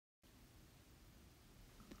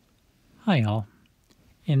Hi all.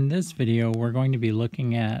 In this video we're going to be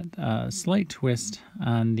looking at a slight twist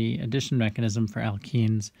on the addition mechanism for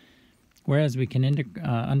alkenes, whereas we can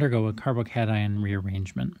undergo a carbocation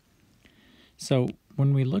rearrangement. So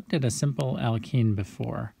when we looked at a simple alkene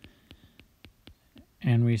before,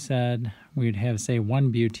 and we said we'd have, say,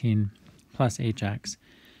 1 butene plus HX,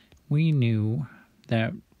 we knew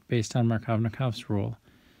that based on Markovnikov's rule,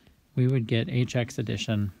 we would get HX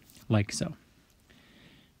addition like so.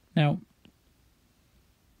 Now,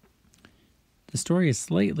 the story is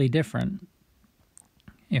slightly different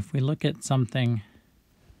if we look at something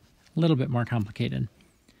a little bit more complicated.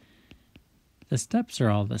 The steps are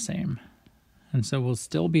all the same, and so we'll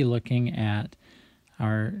still be looking at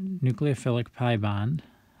our nucleophilic pi bond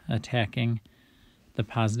attacking the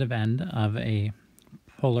positive end of a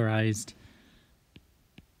polarized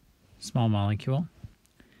small molecule,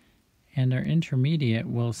 and our intermediate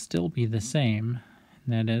will still be the same.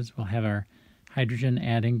 And that is, we'll have our hydrogen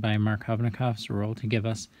adding by Markovnikov's rule to give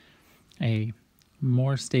us a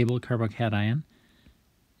more stable carbocation.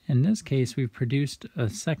 In this case, we've produced a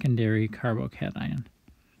secondary carbocation.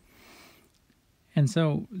 And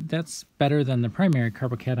so that's better than the primary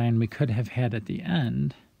carbocation we could have had at the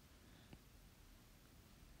end.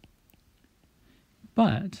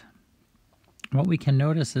 But what we can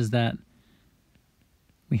notice is that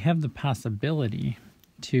we have the possibility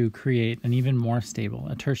to create an even more stable,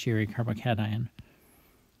 a tertiary carbocation.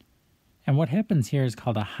 And what happens here is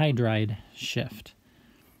called a hydride shift.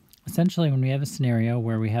 Essentially, when we have a scenario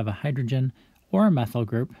where we have a hydrogen or a methyl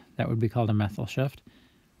group, that would be called a methyl shift,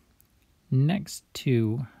 next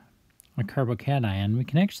to a carbocation, we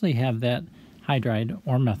can actually have that hydride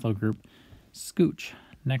or methyl group scooch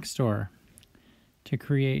next door to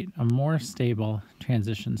create a more stable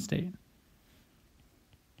transition state.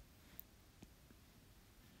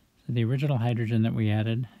 The original hydrogen that we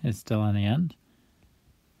added is still on the end,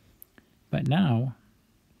 but now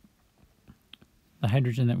the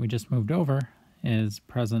hydrogen that we just moved over is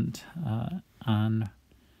present on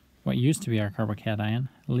what used to be our carbocation,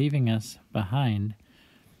 leaving us behind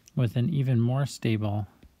with an even more stable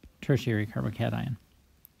tertiary carbocation.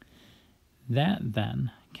 That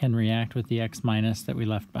then can react with the X- that we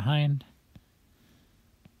left behind,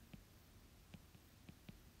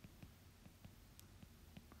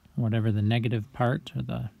 whatever the negative part or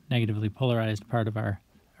the negatively polarized part of our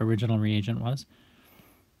original reagent was,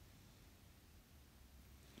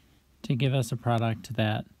 to give us a product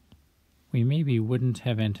that we maybe wouldn't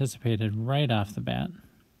have anticipated right off the bat.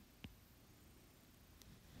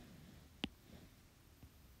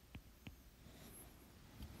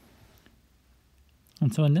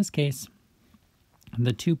 And so in this case,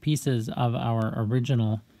 the two pieces of our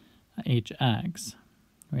original HX,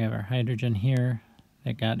 we have our hydrogen here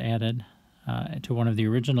that got added to one of the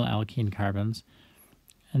original alkene carbons.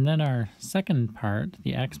 And then our second part,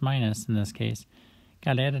 the X- in this case,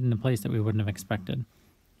 got added in a place that we wouldn't have expected.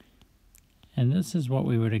 And this is what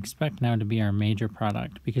we would expect now to be our major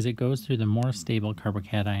product, because it goes through the more stable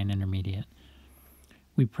carbocation intermediate.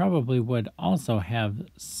 We probably would also have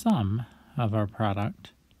some of our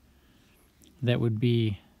product that would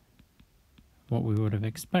be what we would have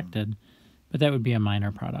expected, but that would be a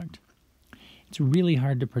minor product. It's really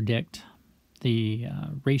hard to predict the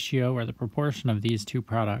ratio or the proportion of these two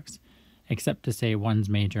products, except to say one's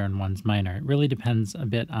major and one's minor. It really depends a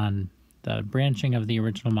bit on the branching of the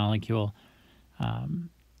original molecule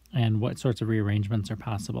and what sorts of rearrangements are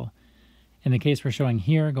possible. In the case we're showing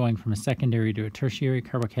here, going from a secondary to a tertiary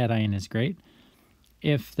carbocation is great.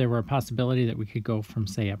 If there were a possibility that we could go from,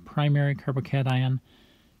 say, a primary carbocation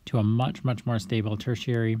to a much, much more stable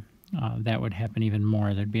tertiary, that would happen even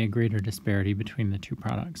more. There'd be a greater disparity between the two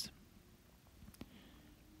products.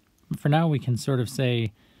 For now, we can sort of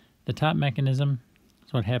say the top mechanism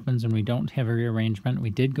is what happens when we don't have a rearrangement. We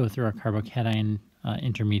did go through a carbocation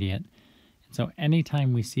intermediate. And so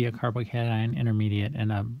anytime we see a carbocation intermediate in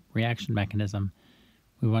a reaction mechanism,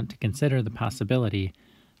 we want to consider the possibility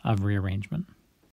of rearrangement.